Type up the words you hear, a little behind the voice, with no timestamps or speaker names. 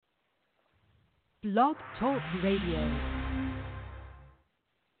Blog Talk Radio.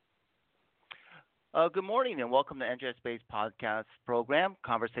 Good morning and welcome to NJSBA's podcast program,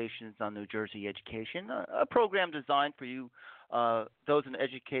 Conversations on New Jersey Education, a program designed for you, those in the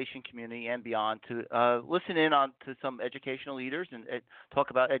education community and beyond, to listen in on to some educational leaders and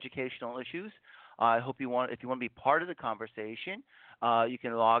talk about educational issues. I hope if you want to be part of the conversation, you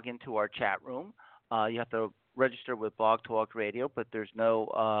can log into our chat room. You have to register with Blog Talk Radio, but there's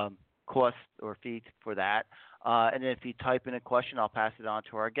no cost or fee for that. And then if you type in a question, I'll pass it on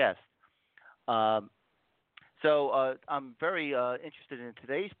to our guest. So I'm very interested in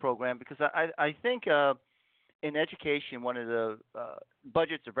today's program because I think in education, one of the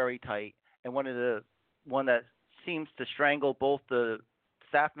budgets are very tight, and one that seems to strangle both the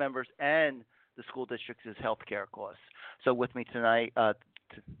staff members and the school districts is healthcare costs. So with me tonight,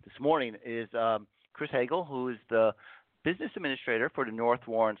 this morning, is Chris Heagele, who is the business administrator for the North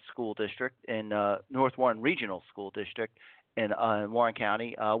Warren School District in North Warren Regional School District in Warren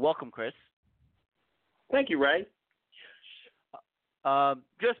County. Welcome, Chris. Thank you, Ray.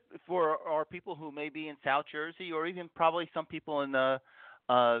 Just for our people who may be in South Jersey or even probably some people in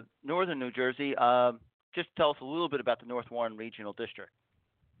northern New Jersey, just tell us a little bit about the North Warren Regional District.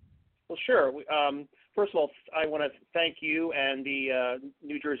 Well, sure. First of all, I want to thank you and the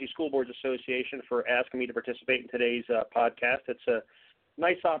New Jersey School Boards Association for asking me to participate in today's podcast. It's a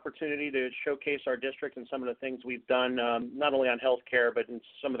nice opportunity to showcase our district and some of the things we've done, not only on healthcare, but in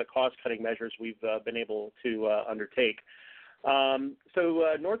some of the cost-cutting measures we've been able to undertake.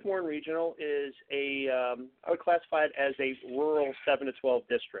 So North Warren Regional is I would classify it as a rural 7 to 12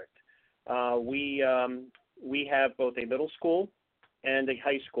 district. We have both a middle school and a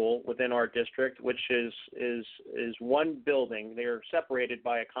high school within our district, which is one building. They are separated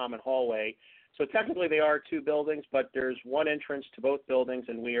by a common hallway. So technically they are two buildings, but there's one entrance to both buildings,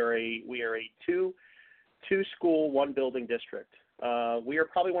 and we are a two school, one building district. We are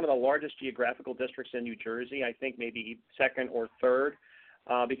probably one of the largest geographical districts in New Jersey, I think maybe second or third,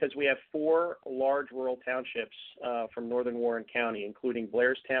 because we have four large rural townships from northern Warren County, including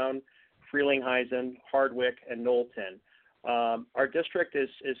Blairstown, Frelinghuysen, Hardwick, and Knowlton. Our district is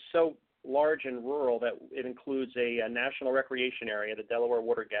so large and rural that it includes a national recreation area, the Delaware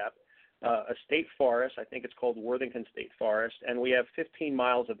Water Gap, a state forest, I think it's called Worthington State Forest, and we have 15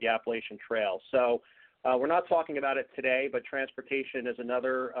 miles of the Appalachian Trail. So we're not talking about it today, but transportation is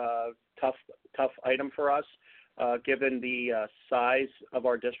another tough item for us, given the size of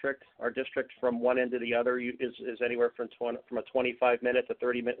our district. Our district from one end to the other is anywhere from a 25-minute to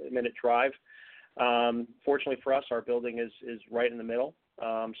 30-minute drive. Fortunately for us, our building is right in the middle,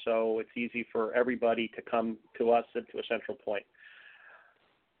 so it's easy for everybody to come to us to a central point.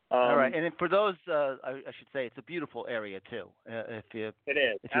 All right, and for those, I should say, it's a beautiful area too. It is.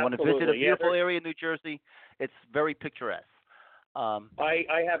 If you want to visit a beautiful area in New Jersey, it's very picturesque. I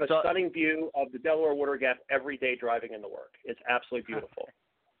have a stunning view of the Delaware Water Gap every day driving into work. It's absolutely beautiful.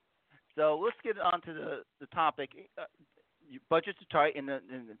 So let's get on to the topic. Budgets are tight,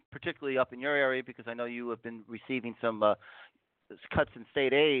 particularly up in your area, because I know you have been receiving some cuts in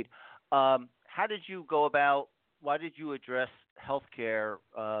state aid. How did you go about? Why did you address healthcare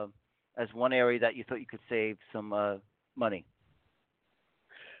as one area that you thought you could save some money?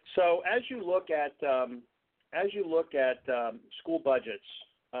 So as you look at school budgets,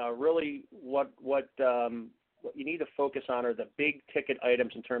 really what you need to focus on are the big ticket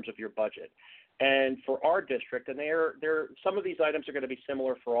items in terms of your budget. And for our district, and some of these items are going to be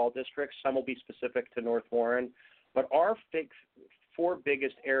similar for all districts. Some will be specific to North Warren, but our four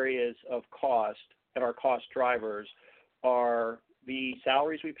biggest areas of cost and our cost drivers are the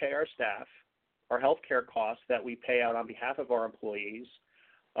salaries we pay our staff, our health care costs that we pay out on behalf of our employees.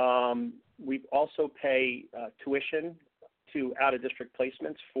 We also pay tuition to out-of-district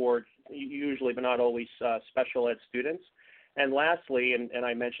placements for usually but not always special ed students. And lastly, and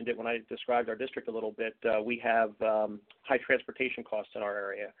I mentioned it when I described our district a little bit, we have high transportation costs in our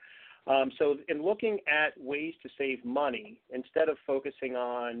area. So in looking at ways to save money, instead of focusing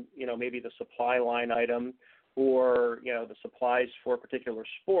on, maybe the supply line item or, the supplies for a particular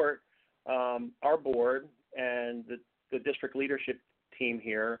sport, our board and the district leadership team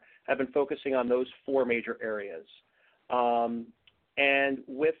here have been focusing on those four major areas. And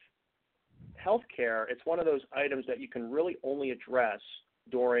with healthcare, it's one of those items that you can really only address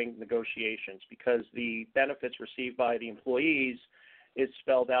during negotiations because the benefits received by the employees is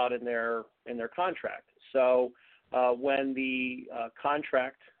spelled out in their contract. So when the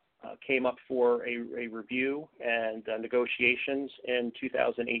contract came up for a review and negotiations in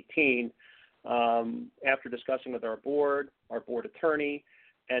 2018, after discussing with our board attorney,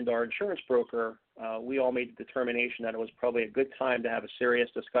 and our insurance broker, we all made the determination that it was probably a good time to have a serious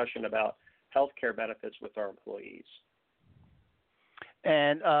discussion about health care benefits with our employees.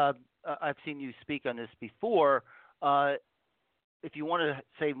 And I've seen you speak on this before. If you want to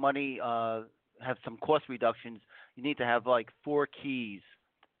save money, have some cost reductions, you need to have like 4 keys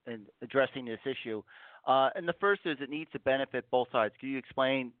in addressing this issue. And the first is it needs to benefit both sides. Can you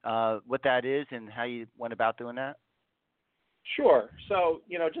explain what that is and how you went about doing that? Sure. So,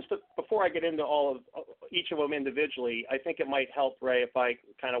 before I get into each of them individually, I think it might help, Ray, if I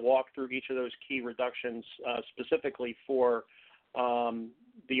kind of walk through each of those key reductions specifically for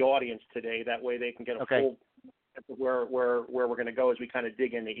the audience today. That way they can get a full where we're going to go as we kind of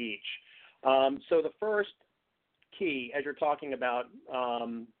dig into each. So the first key, as you're talking about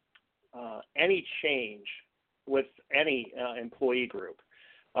any change with any employee group,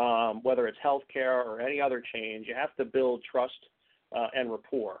 whether it's healthcare or any other change, you have to build trust and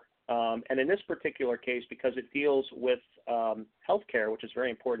rapport. And in this particular case, because it deals with healthcare, which is very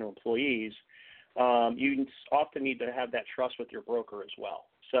important to employees, you often need to have that trust with your broker as well.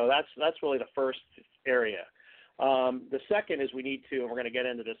 So that's really the first area. The second is we need to, and we're going to get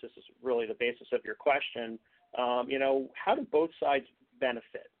into this. This is really the basis of your question. How do both sides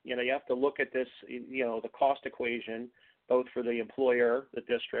benefit? You have to look at this, the cost equation, both for the employer, the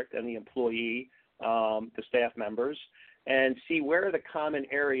district, and the employee, the staff members, and see where are the common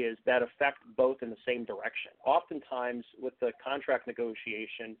areas that affect both in the same direction. Oftentimes with the contract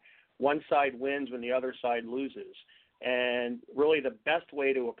negotiation, one side wins when the other side loses. And really the best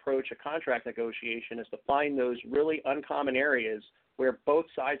way to approach a contract negotiation is to find those really uncommon areas where both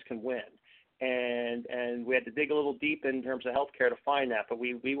sides can win. And we had to dig a little deep in terms of healthcare to find that, but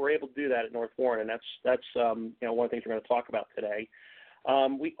we were able to do that at North Warren, and that's one of the things we're going to talk about today.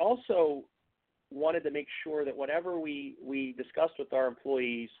 We also wanted to make sure that whatever we discussed with our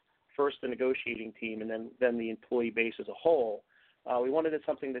employees, first the negotiating team and then the employee base as a whole, we wanted it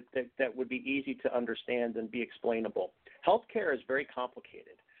something that would be easy to understand and be explainable. Healthcare is very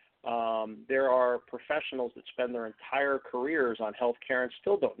complicated. There are professionals that spend their entire careers on healthcare and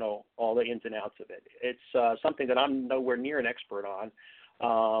still don't know all the ins and outs of it. It's something that I'm nowhere near an expert on,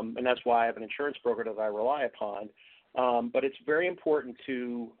 and that's why I have an insurance broker that I rely upon. But it's very important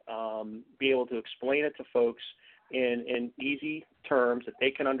to be able to explain it to folks in easy terms that they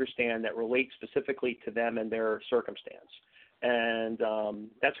can understand that relate specifically to them and their circumstance. And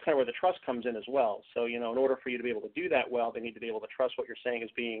that's kind of where the trust comes in as well. So, in order for you to be able to do that well, they need to be able to trust what you're saying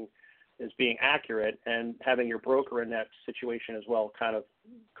is being accurate, and having your broker in that situation as well kind of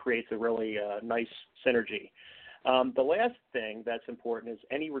creates a really nice synergy. The last thing that's important is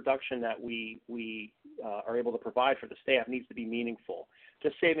any reduction that we are able to provide for the staff needs to be meaningful.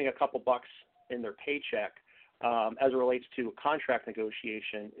 Just saving a couple bucks in their paycheck as it relates to a contract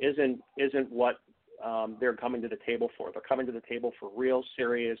negotiation isn't what they're coming to the table for. They're coming to the table for real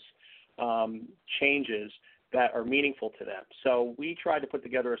serious changes that are meaningful to them. So we tried to put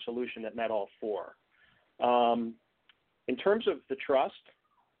together a solution that met all 4. In terms of the trust,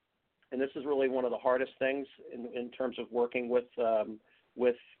 and this is really one of the hardest things in terms of working with an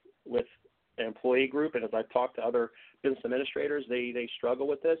employee group, and as I've talked to other business administrators, they struggle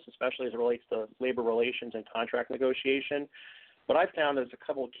with this, especially as it relates to labor relations and contract negotiation. But I've found there's a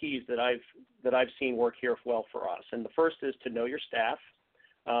couple of keys that I've seen work here well for us. And the first is to know your staff.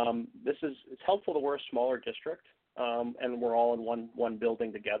 It's helpful that we're a smaller district, and we're all in one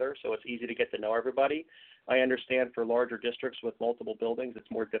building together, so it's easy to get to know everybody. I understand for larger districts with multiple buildings,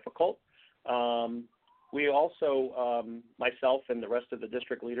 it's more difficult. We also, myself and the rest of the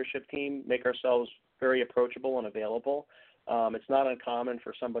district leadership team, make ourselves very approachable and available. It's not uncommon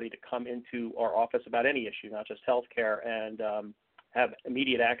for somebody to come into our office about any issue, not just healthcare, and have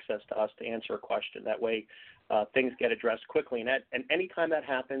immediate access to us to answer a question. That way, things get addressed quickly. And any time that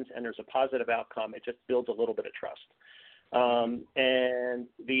happens and there's a positive outcome, it just builds a little bit of trust. And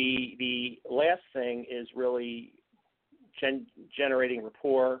the last thing is really generating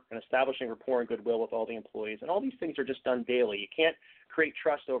rapport and establishing rapport and goodwill with all the employees. And all these things are just done daily. You can't create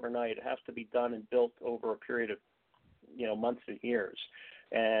trust overnight. It has to be done and built over a period of months and years.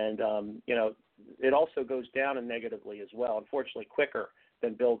 And, it also goes down and negatively as well, unfortunately quicker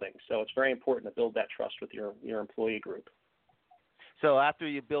than building. So it's very important to build that trust with your employee group. So after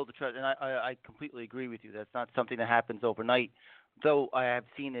you build the trust, and I completely agree with you, that's not something that happens overnight, though I have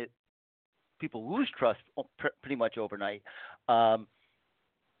seen people lose trust pretty much overnight.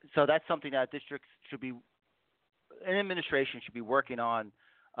 So that's something that districts and administration should be working on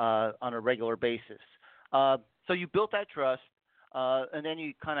a regular basis. So you built that trust, and then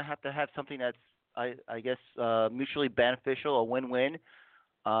you kind of have to have something that's, I guess, mutually beneficial, a win-win.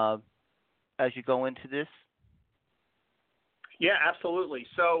 as you go into this? Yeah, absolutely.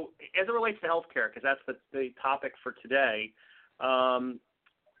 So as it relates to healthcare, because that's the topic for today,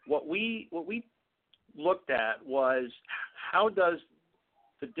 what we looked at was how does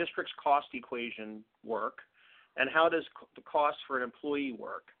the district's cost equation work, and how does the cost for an employee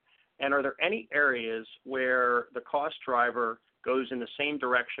work, and are there any areas where the cost driver goes in the same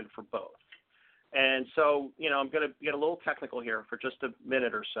direction for both? And so, I'm going to get a little technical here for just a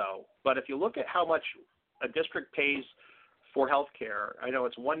minute or so, but if you look at how much a district pays for healthcare, I know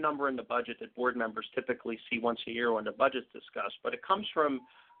it's one number in the budget that board members typically see once a year when the budget's discussed, but it comes from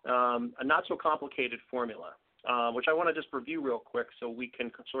a not so complicated formula, which I want to just review real quick so we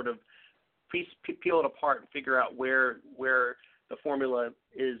can sort of peel it apart and figure out where the formula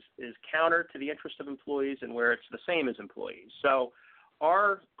is counter to the interest of employees and where it's the same as employees. So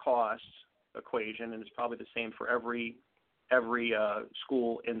our cost equation, and it's probably the same for every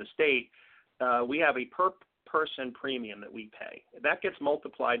school in the state, we have a per person premium that we pay. That gets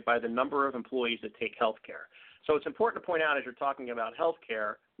multiplied by the number of employees that take health care. So it's important to point out, as you're talking about health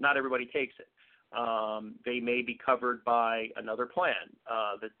care, not everybody takes it. They may be covered by another plan.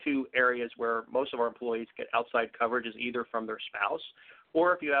 The two areas where most of our employees get outside coverage is either from their spouse,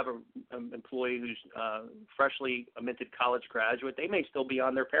 or if you have an employee who's freshly a minted college graduate, they may still be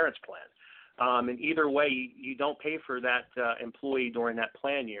on their parents' plan. And either way, you don't pay for that employee during that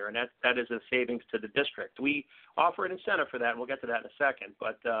plan year, and that is a savings to the district. We offer an incentive for that, and we'll get to that in a second.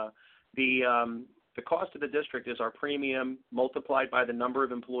 But the cost of the district is our premium multiplied by the number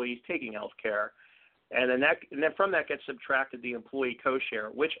of employees taking health care, and then from that gets subtracted the employee co-share,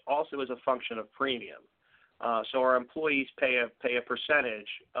 which also is a function of premium. So our employees pay a percentage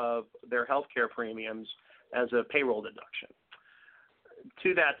of their health care premiums as a payroll deduction.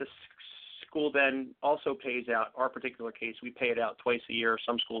 To that, the school then also pays out, our particular case, we pay it out twice a year.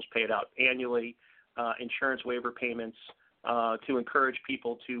 Some schools pay it out annually, insurance waiver payments to encourage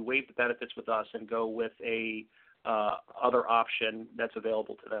people to waive the benefits with us and go with a other option that's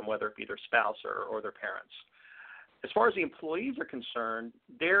available to them, whether it be their spouse or their parents. As far as the employees are concerned,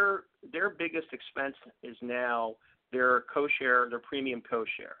 their biggest expense is now their co-share, their premium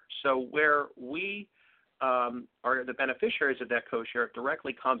co-share. So where we are the beneficiaries of that co-share, it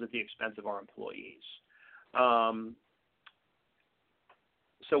directly comes at the expense of our employees.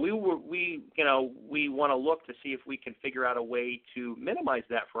 So we want to look to see if we can figure out a way to minimize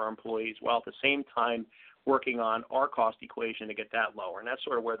that for our employees while at the same time working on our cost equation to get that lower, and that's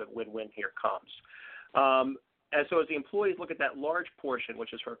sort of where the win-win here comes. And so as the employees look at that large portion,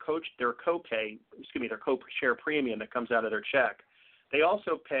 which is for their co-share premium that comes out of their check, they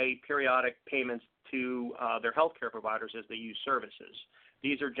also pay periodic payments to their healthcare providers as they use services.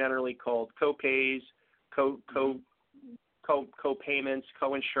 These are generally called co-pays, co-payments,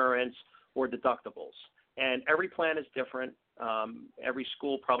 co-insurance, or deductibles. And every plan is different. Every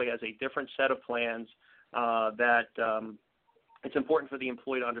school probably has a different set of plans that it's important for the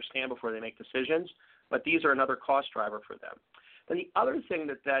employee to understand before they make decisions. But these are another cost driver for them. Then the other thing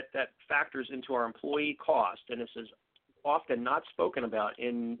that factors into our employee cost, and this is often not spoken about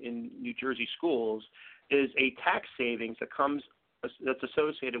in New Jersey schools, is a tax savings that's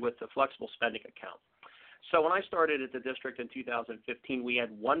associated with the flexible spending account. So when I started at the district in 2015, we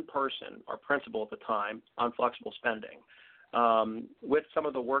had one person, our principal at the time, on flexible spending. With some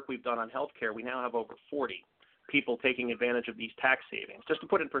of the work we've done on healthcare, we now have over 40 people taking advantage of these tax savings. Just to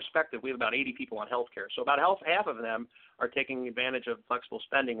put in perspective, we have about 80 people on healthcare. So about half of them are taking advantage of flexible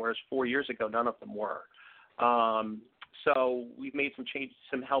spending, whereas 4 years ago, none of them were. So we've made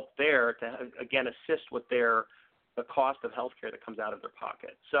some help there to, again, assist with the cost of healthcare that comes out of their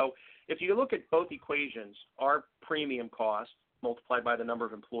pocket. So if you look at both equations, our premium cost multiplied by the number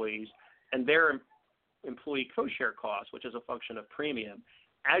of employees and their employee co-share cost, which is a function of premium,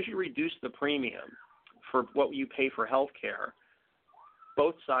 as you reduce the premium for what you pay for healthcare,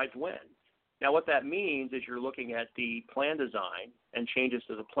 both sides win. Now, what that means is you're looking at the plan design and changes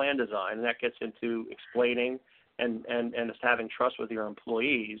to the plan design, and that gets into explaining and having trust with your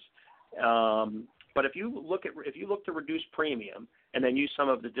employees. But if you look to reduce premium and then use some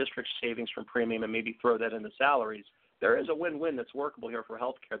of the district's savings from premium and maybe throw that into salaries, there is a win-win that's workable here for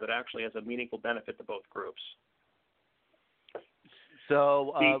healthcare that actually has a meaningful benefit to both groups.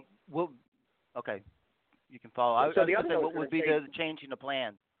 So, okay, you can follow. So what would be the change in the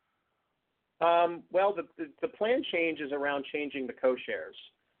plan? Well, the plan change is around changing the co-shares,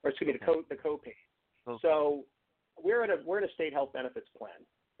 or excuse me, the co-pays. Okay. So we're in a state health benefits plan.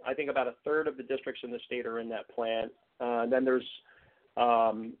 I think about a third of the districts in the state are in that plan. Then there's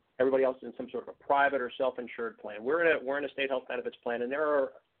Everybody else is in some sort of a private or self-insured plan. We're in a state health benefits plan, and there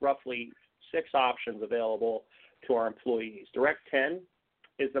are roughly 6 options available to our employees. Direct 10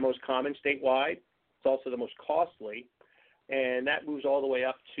 is the most common statewide. It's also the most costly, and that moves all the way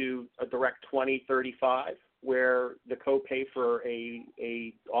up to a direct 20, 35, where the copay for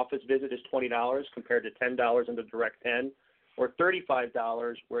a office visit is $20 compared to $10 in the direct 10, or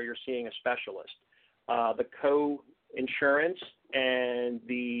 $35 where you're seeing a specialist. The co-insurance and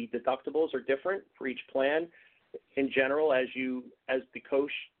the deductibles are different for each plan. In general, as the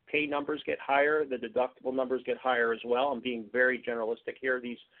co-pay numbers get higher, the deductible numbers get higher as well. I'm being very generalistic here.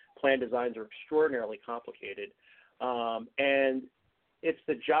 These plan designs are extraordinarily complicated. And it's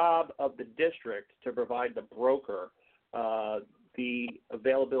the job of the district to provide the broker the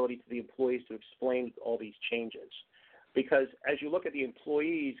availability to the employees to explain all these changes. Because as you look at the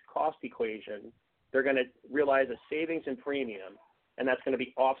employee's cost equation, they're going to realize a savings in premium, and that's going to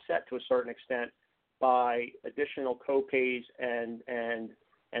be offset to a certain extent by additional co-pays and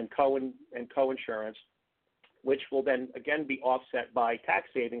co-insurance, which will then again be offset by tax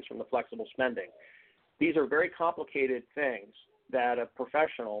savings from the flexible spending. These are very complicated things that a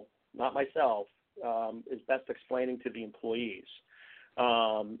professional, not myself, is best explaining to the employees.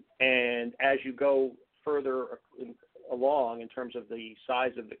 And as you go further along in terms of the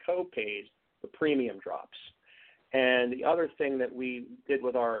size of the co-pays, the premium drops. And the other thing that we did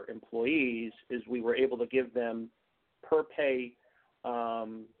with our employees is we were able to give them per pay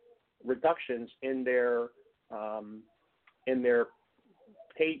reductions in their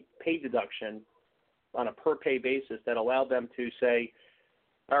pay deduction on a per pay basis that allowed them to say,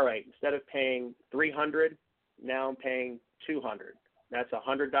 all right, instead of paying $300, now I'm paying $200. That's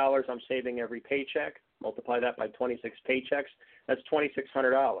 $100 I'm saving every paycheck. Multiply that by 26 paychecks. That's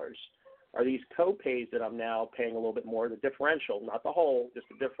 $2,600. Are these co-pays that I'm now paying a little bit more, the differential, not the whole, just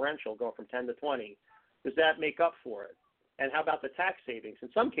the differential going from 10 to 20, does that make up for it? And how about the tax savings? In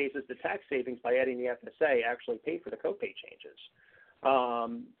some cases, the tax savings by adding the FSA actually pay for the co-pay changes.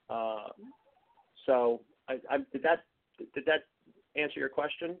 So did that answer your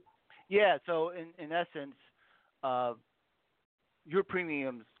question? Yeah. So in essence, your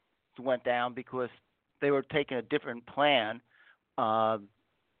premiums went down because they were taking a different plan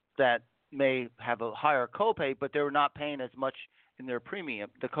that may have a higher copay, but they were not paying as much in their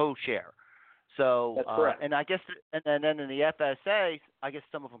premium, the co-share. So, that's correct. And I guess, and then in the FSA, I guess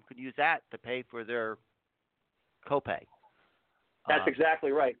some of them could use that to pay for their copay. That's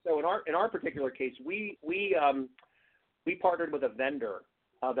exactly right. So in our particular case, we partnered with a vendor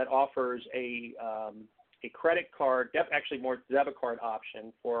that offers a credit card, actually more debit card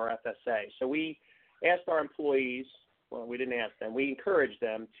option for our FSA. So we asked our employees, well, we didn't ask them, we encouraged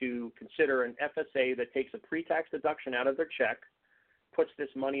them to consider an FSA that takes a pre-tax deduction out of their check, puts this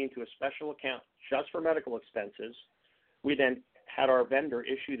money into a special account just for medical expenses. We then had our vendor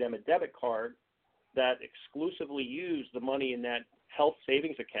issue them a debit card that exclusively used the money in that health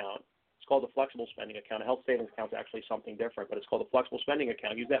savings account. It's called the flexible spending account. A health savings account is actually something different, but it's called the flexible spending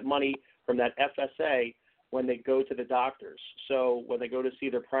account. Use that money from that FSA when they go to the doctors. So when they go to see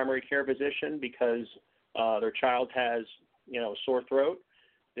their primary care physician because their child has, a sore throat,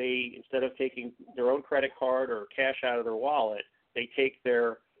 they, instead of taking their own credit card or cash out of their wallet, they take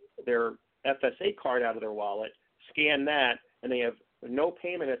their FSA card out of their wallet, scan that, and they have no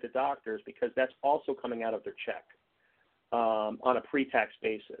payment at the doctor's because that's also coming out of their check on a pre-tax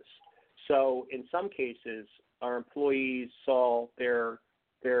basis. So in some cases, our employees saw their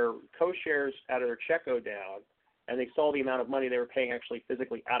co-shares out of their check go down, and they saw the amount of money they were paying actually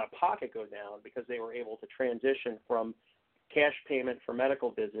physically out of pocket go down because they were able to transition from cash payment for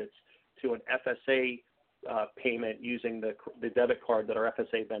medical visits to an FSA payment using the debit card that our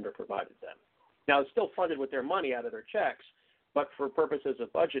FSA vendor provided them. Now, it's still funded with their money out of their checks, but for purposes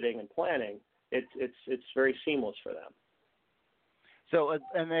of budgeting and planning, it's very seamless for them. So,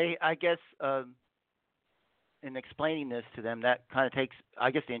 and they, I guess, in explaining this to them, that kind of takes,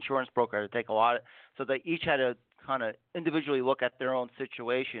 I guess, the insurance broker had to take a lot. So they each had to kind of individually look at their own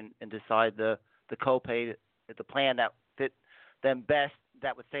situation and decide the copay, the plan that fit them best,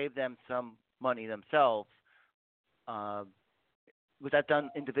 that would save them some money themselves. Was that done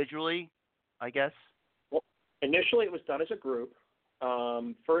individually, I guess? Well, initially it was done as a group.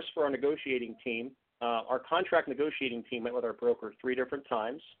 First for our negotiating team. Our contract negotiating team met with our broker 3 different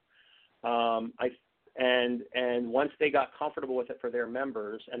times. And once they got comfortable with it for their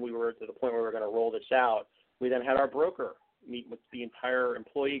members, and we were to the point where we were going to roll this out, we then had our broker meet with the entire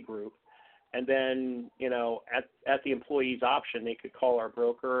employee group. And then, at the employee's option, they could call our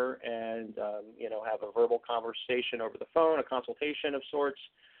broker and, have a verbal conversation over the phone, a consultation of sorts.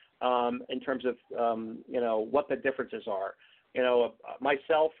 in terms of, what the differences are.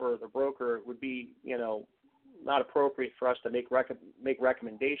 Myself or the broker, it would be, not appropriate for us to make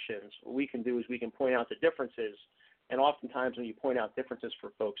recommendations. What we can do is we can point out the differences, and oftentimes when you point out differences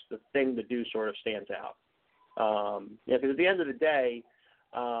for folks, the thing to do sort of stands out. Because at the end of the day,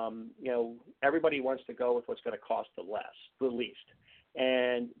 everybody wants to go with what's going to cost the least.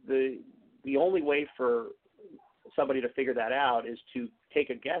 And the only way for somebody to figure that out is to take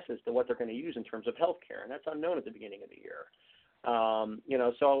a guess as to what they're going to use in terms of health care, and that's unknown at the beginning of the year.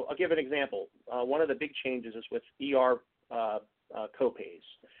 So I'll give an example. One of the big changes is with ER copays.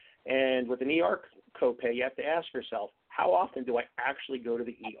 And with an ER copay, you have to ask yourself, how often do I actually go to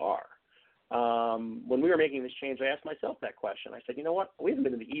the ER? When we were making this change, I asked myself that question. I said, you know what? We haven't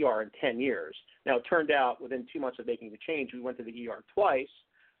been to the ER in 10 years. Now, it turned out within 2 months of making the change, we went to the ER twice,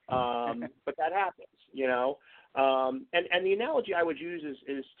 but that happens, And the analogy I would use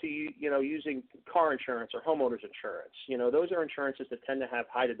is to, using car insurance or homeowners insurance. Those are insurances that tend to have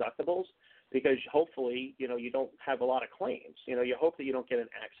high deductibles because hopefully, you don't have a lot of claims. You hope that you don't get in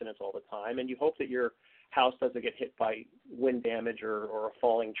accidents all the time, and you hope that your house doesn't get hit by wind damage or a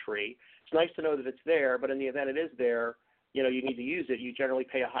falling tree. It's nice to know that it's there, but in the event it is there, you need to use it. You generally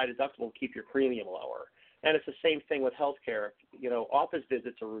pay a high deductible to keep your premium lower. And it's the same thing with healthcare. Office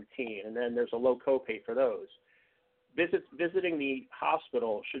visits are routine, and then there's a low copay for those. Visiting the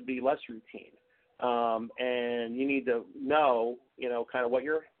hospital should be less routine, and you need to know, kind of what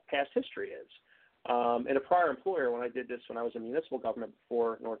your past history is. In a prior employer, when I did this when I was in municipal government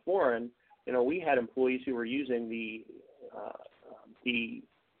before North Warren, we had employees who were using the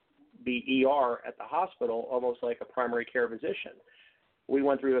ER at the hospital almost like a primary care physician. We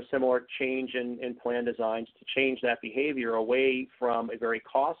went through a similar change in plan designs to change that behavior away from a very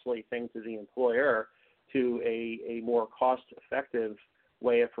costly thing to the employer to a more cost-effective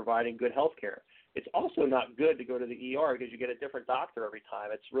way of providing good health care. It's also not good to go to the ER because you get a different doctor every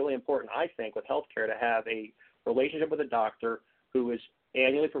time. It's really important, I think, with health care to have a relationship with a doctor who is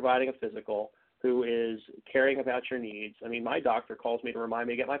annually providing a physical, who is caring about your needs. I mean, my doctor calls me to remind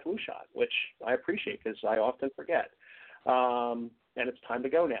me to get my flu shot, which I appreciate because I often forget. And it's time to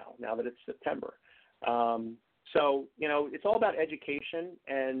go now that it's September. So, it's all about education.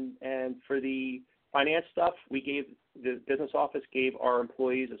 And for the finance stuff, the business office gave our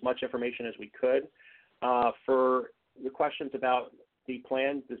employees as much information as we could. For the questions about the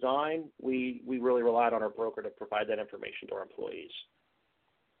plan design, we really relied on our broker to provide that information to our employees.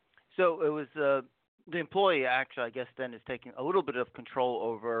 So it was the employee actually, I guess, then is taking a little bit of control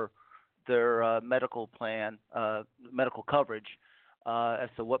over their medical plan, medical coverage, as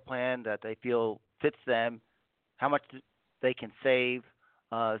to what plan that they feel fits them, how much they can save.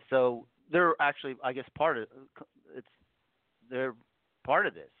 So they're actually, I guess, they're part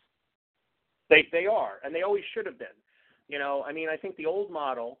of this. They are, and they always should have been. I think the old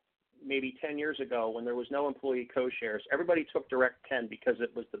model, maybe 10 years ago when there was no employee co-shares, everybody took Direct 10 because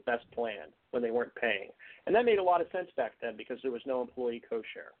it was the best plan when they weren't paying. And that made a lot of sense back then because there was no employee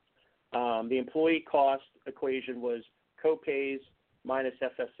co-share. The employee cost equation was co-pays minus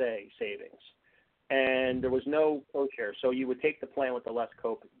FSA savings. And there was no co-share, so you would take the plan with the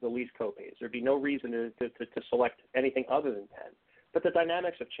least co-pays. There'd be no reason to select anything other than 10. But the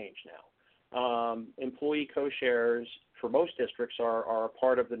dynamics have changed now. Employee co-shares for most districts are a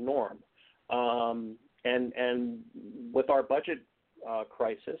part of the norm. And with our budget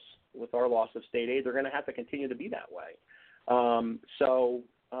crisis, with our loss of state aid, they're going to have to continue to be that way. So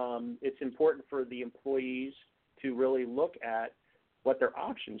it's important for the employees to really look at what their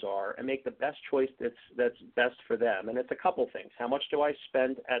options are and make the best choice that's best for them. And it's a couple things. How much do I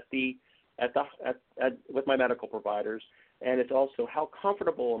spend with my medical providers? And it's also how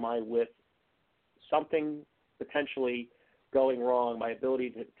comfortable am I with something potentially going wrong, my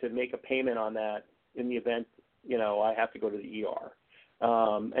ability to make a payment on that in the event, I have to go to the ER.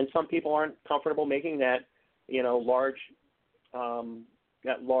 And some people aren't comfortable making that, large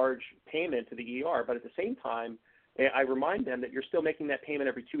payment to the ER. But at the same time, I remind them that you're still making that payment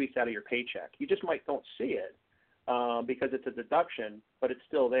every 2 weeks out of your paycheck. You just don't see it because it's a deduction, but it's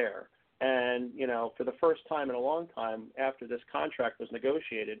still there. And, for the first time in a long time after this contract was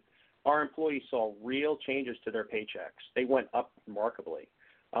negotiated, our employees saw real changes to their paychecks. They went up remarkably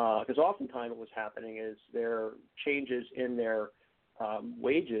because oftentimes what was happening is their changes in their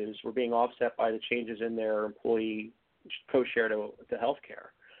wages were being offset by the changes in their employee co-share to health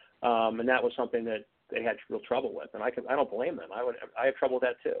care. And that was something that they had real trouble with, and I don't blame them. I have trouble with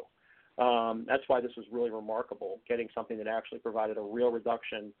that too. That's why this was really remarkable, getting something that actually provided a real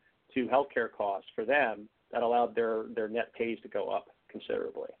reduction to healthcare costs for them that allowed their net pays to go up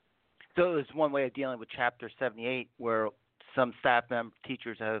considerably. So it's one way of dealing with Chapter 78, where some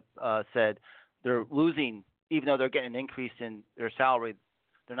teachers have said they're losing, even though they're getting an increase in their salary,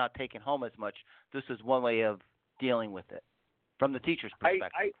 they're not taking home as much. This is one way of dealing with it from the teacher's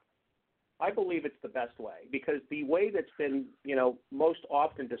perspective. I believe it's the best way, because the way that's been, most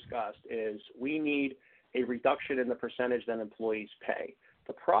often discussed is we need a reduction in the percentage that employees pay.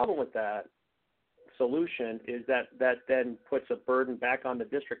 The problem with that solution is that then puts a burden back on the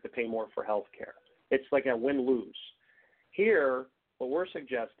district to pay more for health care. It's like a win-lose. Here, what we're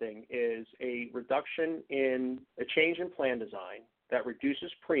suggesting is a reduction in a change in plan design that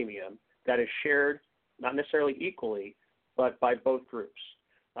reduces premium that is shared not necessarily equally, but by both groups.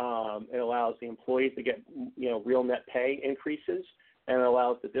 It allows the employees to get real net pay increases, and it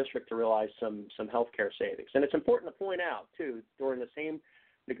allows the district to realize some health care savings. And it's important to point out, too, during the same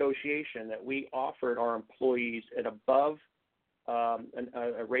negotiation that we offered our employees an above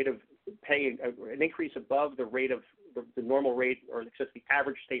a rate of pay, an increase above the rate of the normal rate, or just the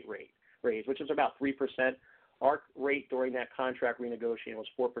average state rate raise, which is about 3%. Our rate during that contract renegotiation was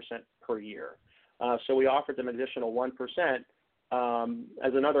 4% per year. So we offered them an additional 1%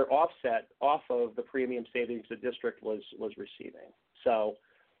 as another offset off of the premium savings the district was receiving. So,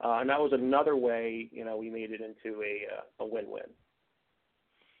 and that was another way, we made it into a win-win.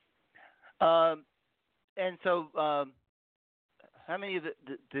 And so, how many of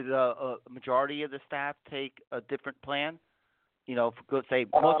did a majority of the staff take a different plan? Say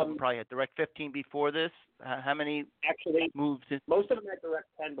most of them probably had Direct 15 before this. How many actually moved? Most of them had Direct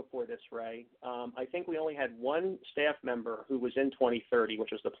 10 before this, Ray. I think we only had one staff member who was in 2030, which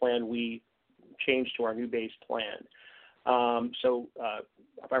was the plan we changed to our new base plan. So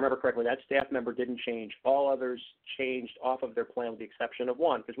if I remember correctly, that staff member didn't change. All others changed off of their plan with the exception of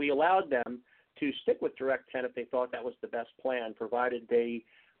one, because we allowed them to stick with Direct 10 if they thought that was the best plan, provided they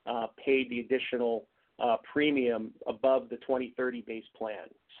paid the additional premium above the 2030 base plan.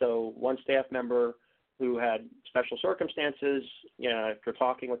 So one staff member who had special circumstances, after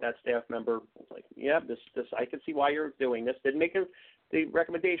talking with that staff member, was like, yeah, this I can see why you're doing this. Didn't make the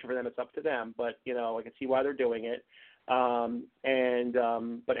recommendation for them. It's up to them, but I can see why they're doing it.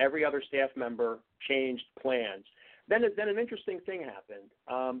 But every other staff member changed plans. Then an interesting thing happened.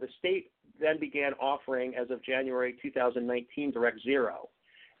 The state then began offering, as of January 2019, Direct Zero.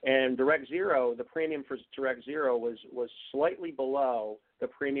 And Direct Zero, the premium for Direct Zero was slightly below the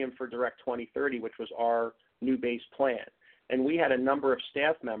premium for Direct 2030, which was our new base plan. And we had a number of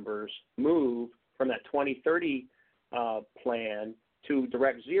staff members move from that 2030 plan to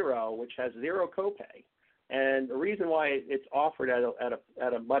Direct Zero, which has zero copay. And the reason why it's offered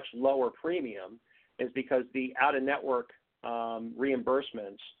at a much lower premium is because the out-of-network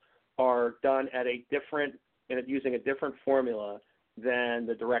reimbursements are done at using a different formula than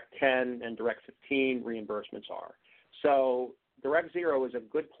the Direct 10 and Direct 15 reimbursements are. So Direct Zero is a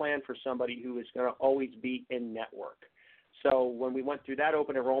good plan for somebody who is going to always be in network. So when we went through that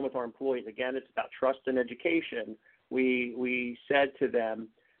open enrollment with our employees, again, it's about trust and education. We said to them,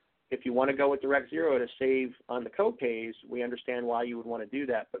 if you want to go with Direct Zero to save on the copays, we understand why you would want to do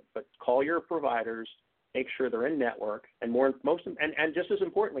that, but call your providers, make sure they're in network, and just as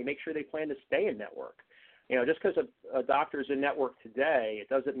importantly, make sure they plan to stay in network. Just because a doctor's in network today, it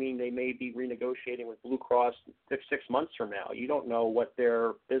doesn't mean they may be renegotiating with Blue Cross 6 months from now. You don't know what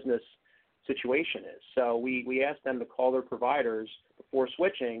their business situation is. So we asked them to call their providers before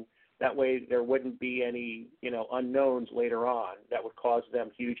switching. That way there wouldn't be any, unknowns later on that would cause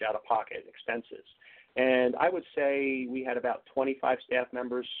them huge out-of-pocket expenses. And I would say we had about 25 staff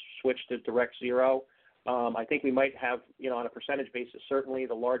members switch to Direct Zero. I think we might have, on a percentage basis, certainly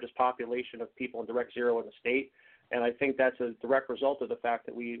the largest population of people in Direct Zero in the state. And I think that's a direct result of the fact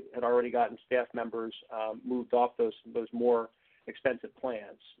that we had already gotten staff members moved off those more expensive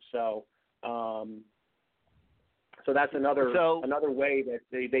plans. So that's another way that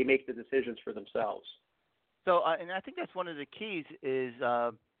they make the decisions for themselves. So, and I think that's one of the keys is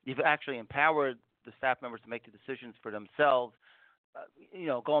you've actually empowered the staff members to make the decisions for themselves.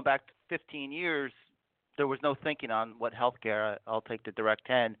 Going back 15 years, there was no thinking on what healthcare. I'll take the Direct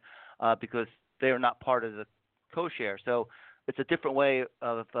 10 because they are not part of the co-share. So it's a different way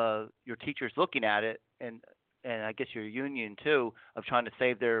of your teachers looking at it, and I guess your union too, of trying to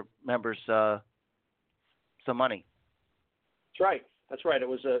save their members some money. That's right. It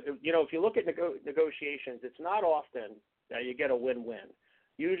was if you look at negotiations, it's not often that you get a win-win.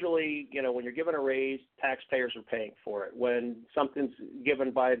 Usually, when you're given a raise, taxpayers are paying for it. When something's given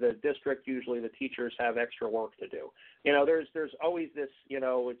by the district, usually the teachers have extra work to do. There's always this,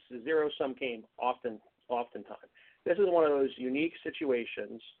 it's a zero-sum game oftentimes. This is one of those unique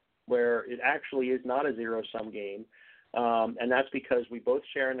situations where it actually is not a zero-sum game. And that's because we both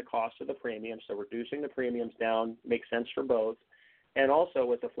share in the cost of the premium, so reducing the premiums down makes sense for both. And also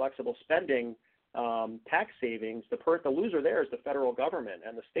with the flexible spending tax savings, the loser there is the federal government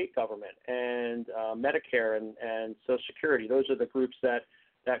and the state government and Medicare and Social Security. Those are the groups that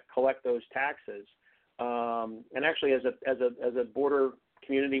collect those taxes. And actually, as a border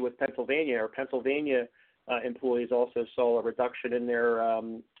community with Pennsylvania, employees also saw a reduction in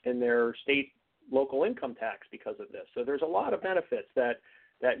their state local income tax because of this. So there's a lot of benefits that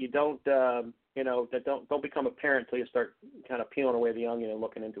you don't don't become apparent until you start kind of peeling away the onion and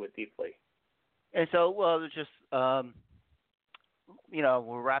looking into it deeply. And so, well, just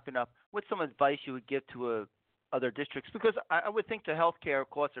we're wrapping up. What's some advice you would give to other districts? Because I would think the healthcare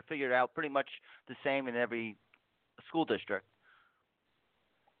costs are figured out pretty much the same in every school district.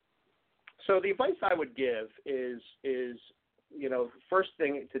 So the advice I would give is first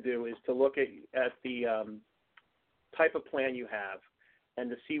thing to do is to look at the type of plan you have and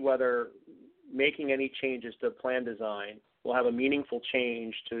to see whether making any changes to plan design will have a meaningful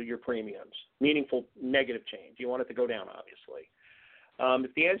change to your premiums, meaningful negative change. You want it to go down, obviously.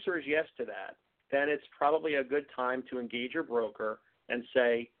 If the answer is yes to that, then it's probably a good time to engage your broker and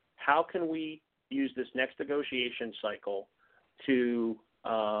say, how can we use this next negotiation cycle to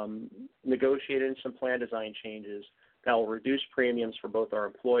negotiate in some plan design changes that will reduce premiums for both our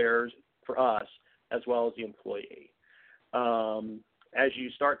employers, for us, as well as the employee. As you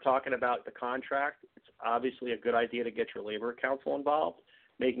start talking about the contract, it's obviously a good idea to get your labor counsel involved,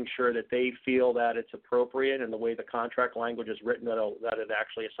 making sure that they feel that it's appropriate and the way the contract language is written that it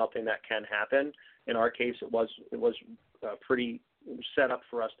actually is something that can happen. In our case, it was pretty set up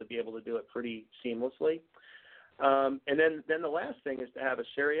for us to be able to do it pretty seamlessly. And then the last thing is to have a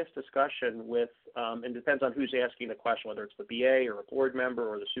serious discussion with, and it depends on who's asking the question, whether it's the BA or a board member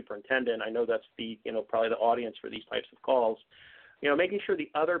or the superintendent. I know that's probably the audience for these types of calls. Making sure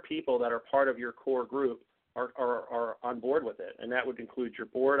the other people that are part of your core group are on board with it, and that would include your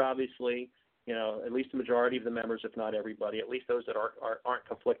board, obviously. At least the majority of the members, if not everybody, at least those that aren't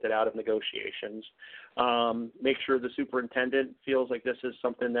conflicted out of negotiations. Make sure the superintendent feels like this is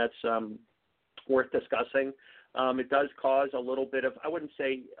something that's worth discussing. It does cause a little bit of, I wouldn't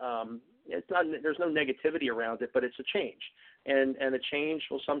say, there's no negativity around it, but it's a change. And the change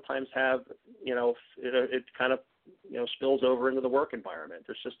will sometimes have, it kind of, spills over into the work environment.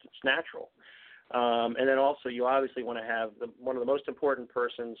 It's natural. And then also you obviously want to have one of the most important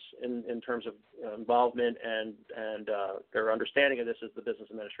persons in terms of involvement and their understanding of this is the business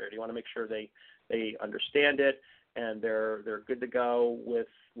administrator. You want to make sure they understand it and they're good to go with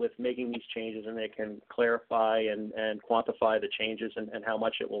making these changes, and they can clarify and quantify the changes and how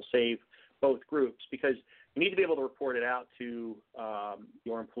much it will save both groups, because you need to be able to report it out to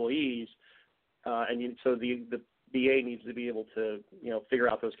your employees, so the BA needs to be able to figure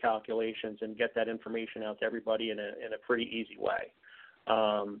out those calculations and get that information out to everybody in a pretty easy way.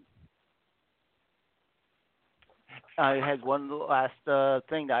 I had one last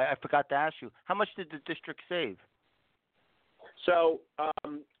thing that I forgot to ask you. How much did the district save? So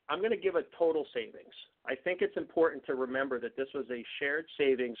I'm going to give a total savings. I think it's important to remember that this was a shared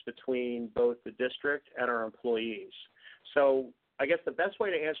savings between both the district and our employees. So I guess the best way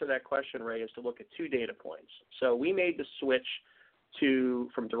to answer that question, Ray, is to look at two data points. So we made the switch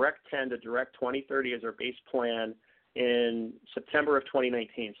from Direct 10 to Direct 2030 as our base plan in September of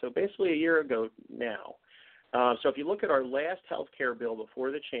 2019, so basically a year ago now. So if you look at our last health care bill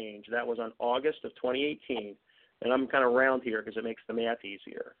before the change, that was on August of 2018, and I'm kind of round here because it makes the math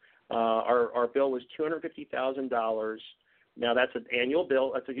easier. Our bill was $250,000. Now that's an annual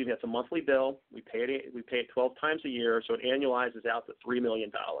bill. That's a monthly bill. We pay it 12 times a year, so it annualizes out to $3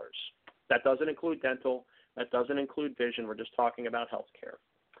 million. That doesn't include dental. That doesn't include vision. We're just talking about health care.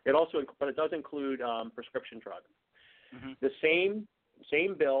 But it does include prescription drug. Mm-hmm. The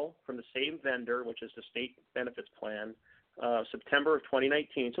same bill from the same vendor, which is the state benefits plan, September of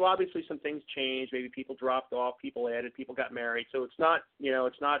 2019. So obviously some things changed. Maybe people dropped off, people added, people got married. So it's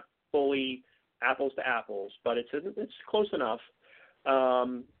not fully apples to apples, but it's close enough.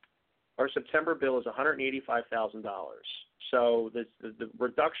 Our September bill is $185,000. So the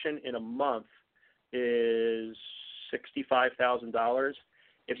reduction in a month is $65,000.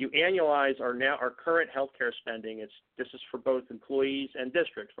 If you annualize our current healthcare spending, this is for both employees and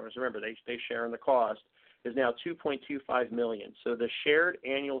districts. Remember, they share in the cost, is now $2.25 million. So the shared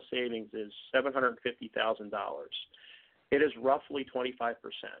annual savings is $750,000. It is roughly 25%.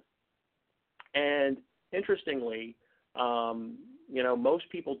 And interestingly, most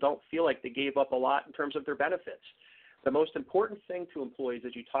people don't feel like they gave up a lot in terms of their benefits. The most important thing to employees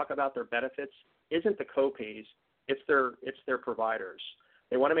as you talk about their benefits isn't the co-pays, it's their providers.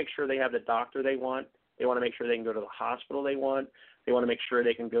 They want to make sure they have the doctor they want. They want to make sure they can go to the hospital they want. They want to make sure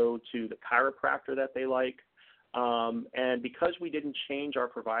they can go to the chiropractor that they like. And because we didn't change our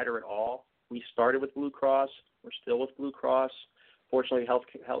provider at all, we started with Blue Cross. We're still with Blue Cross. Fortunately,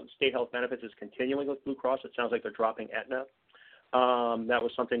 state health benefits is continuing with Blue Cross. It sounds like they're dropping Aetna. That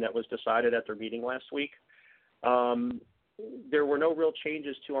was something that was decided at their meeting last week. There were no real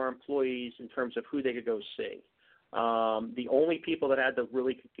changes to our employees in terms of who they could go see. The only people that had to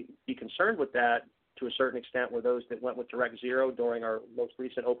really be concerned with that to a certain extent were those that went with Direct Zero during our most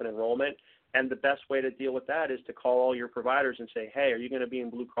recent open enrollment. And the best way to deal with that is to call all your providers and say, hey, are you going to be in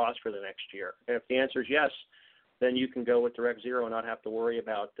Blue Cross for the next year? And if the answer is yes, then you can go with Direct Zero and not have to worry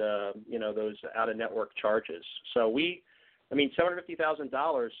about, those out-of-network charges. So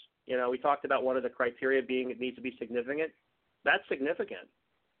 $750,000, we talked about one of the criteria being it needs to be significant. That's significant.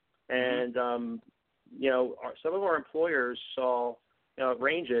 And, some of our employers saw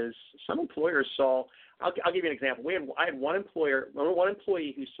ranges. Some employers saw, I'll give you an example. I had one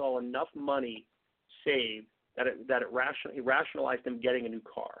employee who saw enough money saved that it rationalized him getting a new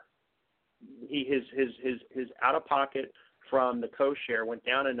car. His out-of-pocket from the co-share went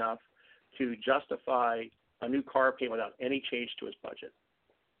down enough to justify a new car payment without any change to his budget.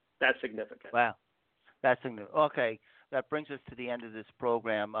 That's significant. Wow. That's significant. Okay. That brings us to the end of this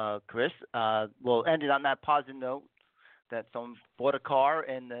program, Chris. We'll end it on that positive note that someone bought a car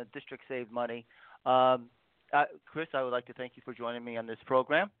and the district saved money. Chris, I would like to thank you for joining me on this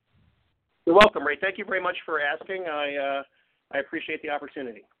program. You're welcome, Ray. Thank you very much for asking. I appreciate the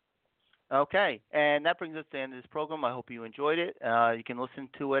opportunity. Okay, and that brings us to the end of this program. I hope you enjoyed it. You can listen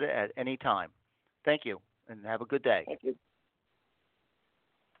to it at any time. Thank you, and have a good day. Thank you.